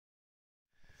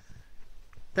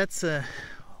that's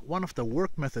one of the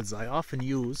work methods I often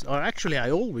use, or actually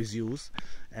I always use,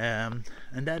 and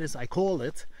that is, I call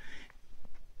it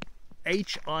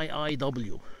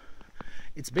HIIW.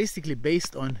 It's basically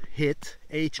based on HIIT,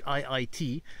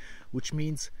 HIIT, which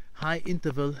means high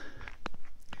intensity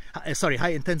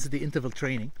interval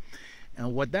training.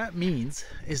 And what that means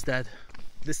is that,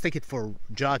 let's take it for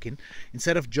jogging.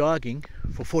 Instead of jogging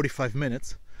for 45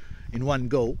 minutes in one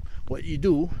go, what you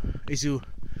do is you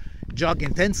jog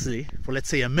intensely for, let's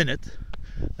say, a minute,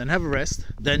 then have a rest,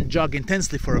 then jog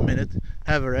intensely for a minute,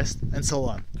 have a rest, and so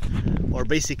on. Or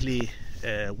basically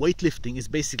weightlifting is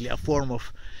basically a form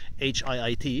of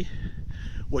HIIT,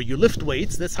 where you lift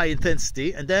weights, that's high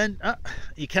intensity, and then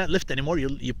you can't lift anymore,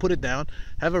 you put it down,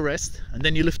 have a rest, and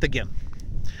then you lift again.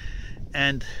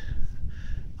 And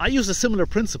I use a similar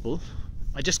principle.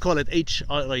 I just call it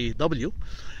HIW,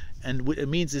 and what it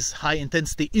means is high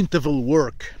intensity interval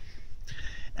work.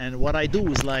 And what I do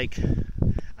is, like,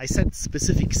 I set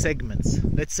specific segments.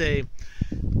 Let's say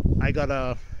I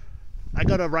gotta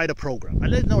write a program.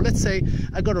 Let's say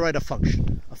I gotta write a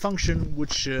function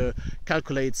which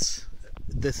calculates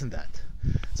this and that.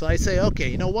 So I say, okay,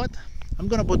 you know what? I'm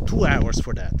gonna put 2 hours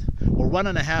for that, or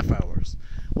 1.5 hours,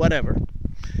 whatever.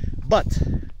 But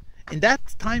in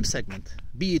that time segment,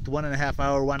 be it 1.5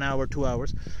 hour, 1 hour, 2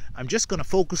 hours, I'm just gonna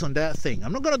focus on that thing.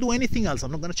 I'm not gonna do anything else.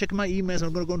 I'm not gonna check my emails.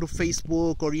 I'm not gonna go into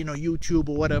Facebook or YouTube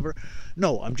or whatever.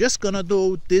 No, I'm just gonna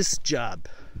do this job.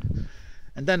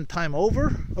 And then time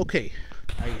over, okay,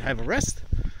 I have a rest,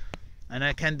 and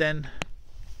I can then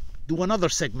do another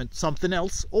segment, something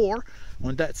else, or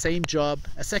on that same job,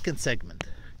 a second segment,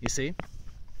 you see.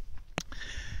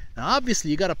 Now obviously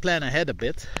you got to plan ahead a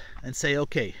bit and say,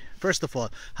 okay, first of all,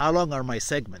 how long are my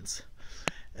segments?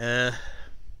 Well,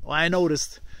 I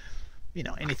noticed,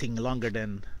 anything longer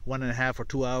than 1.5 or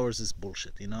 2 hours is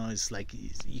bullshit. It's like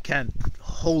you can't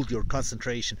hold your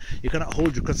concentration. You cannot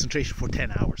hold your concentration for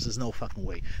 10 hours. There's no fucking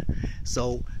way.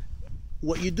 So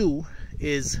what you do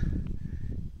is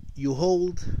you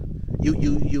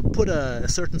put a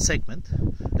certain segment,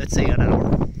 let's say an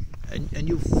hour, and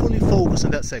you fully focus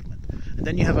on that segment, and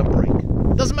then you have a break.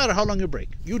 Doesn't matter how long you break,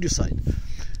 you decide.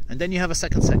 And then you have a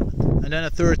second segment, and then a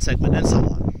third segment, and so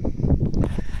on.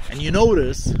 And you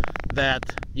notice that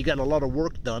you get a lot of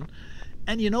work done,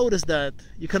 and you notice that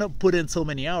you cannot put in so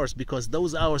many hours because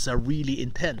those hours are really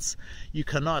intense. You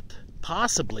cannot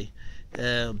possibly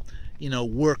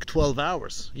work 12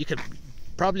 hours. You can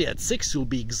probably at 6 you'll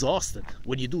be exhausted.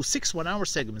 When you do 6 1-hour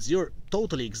segments, you're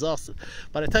totally exhausted.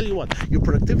 But I tell you what, your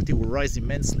productivity will rise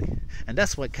immensely, and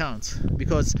that's what counts.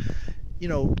 Because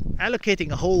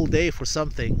allocating a whole day for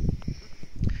something,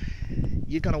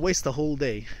 you're gonna waste the whole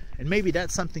day, and maybe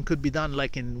that something could be done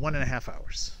like in 1.5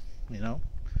 hours.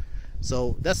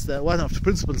 So that's one of the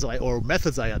principles or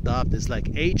methods I adopt, is like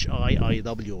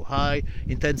HIIW, high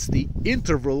intensity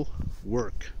interval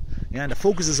work. And the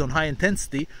focus is on high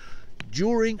intensity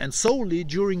during and solely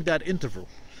during that interval.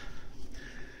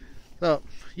 So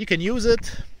you can use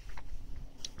it.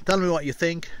 Tell me what you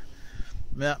think.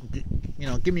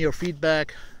 Give me your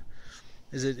feedback.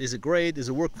 Is it great? Is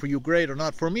it working for you great or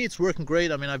not? For me, it's working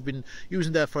great. I mean, I've been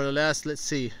using that for the last, let's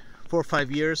see, 4 or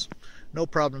 5 years. No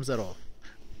problems at all.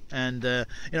 And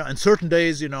and certain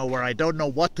days, where I don't know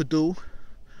what to do,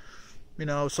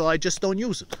 so I just don't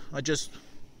use it. I just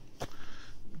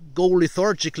go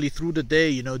lethargically through the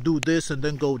day, do this and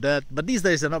then go that. But these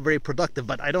days are not very productive.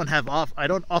 But I don't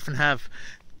often have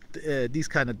these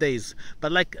kind of days.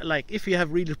 But like if you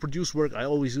have really produced work, I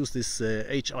always use this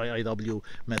HIIW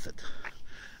method.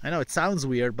 I know it sounds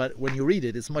weird, but when you read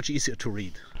it, it's much easier to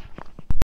read.